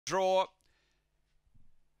Draw.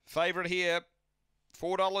 Favourite here.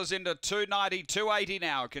 $4 into $2.90, $2.80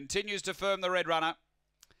 now. Continues to firm the red runner.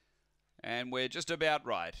 And we're just about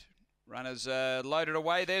right. Runners loaded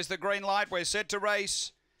away. There's the green light. We're set to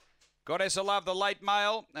race. Goddess of Love, the late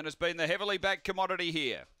mail, and it's been the heavily backed commodity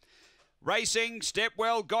here. Racing,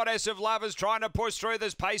 Stepwell, Goddess of Love is trying to push through.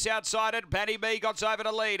 There's pace outside it. Maddie Mee got over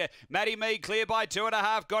to lead. Maddie Mee clear by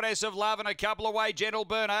 2.5. Goddess of Love and a couple away. Gentle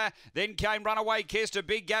Burner. Then came Runaway Kissed. A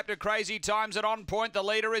big gap to Crazy Times and On Point. The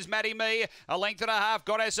leader is Maddie Mee. A length and a half.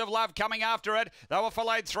 Goddess of Love coming after it. They were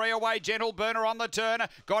followed 3 away. Gentle Burner on the turn.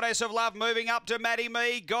 Goddess of Love moving up to Maddie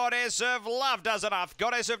Mee. Goddess of Love does enough.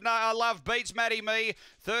 Goddess of Love beats Maddie Mee.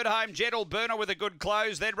 Third home, Gentle Burner with a good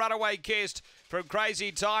close. Then Runaway Kissed from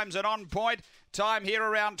Crazy Times and On Point. Time here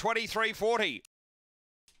around 23:40.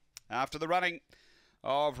 After the running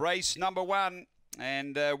of race number 1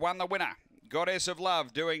 and won the winner. Goddess of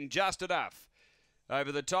Love doing just enough.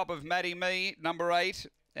 Over the top of Maddie Mee, number 8.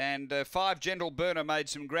 And 5 Gentle Burner made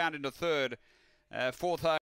some ground into third. Fourth home.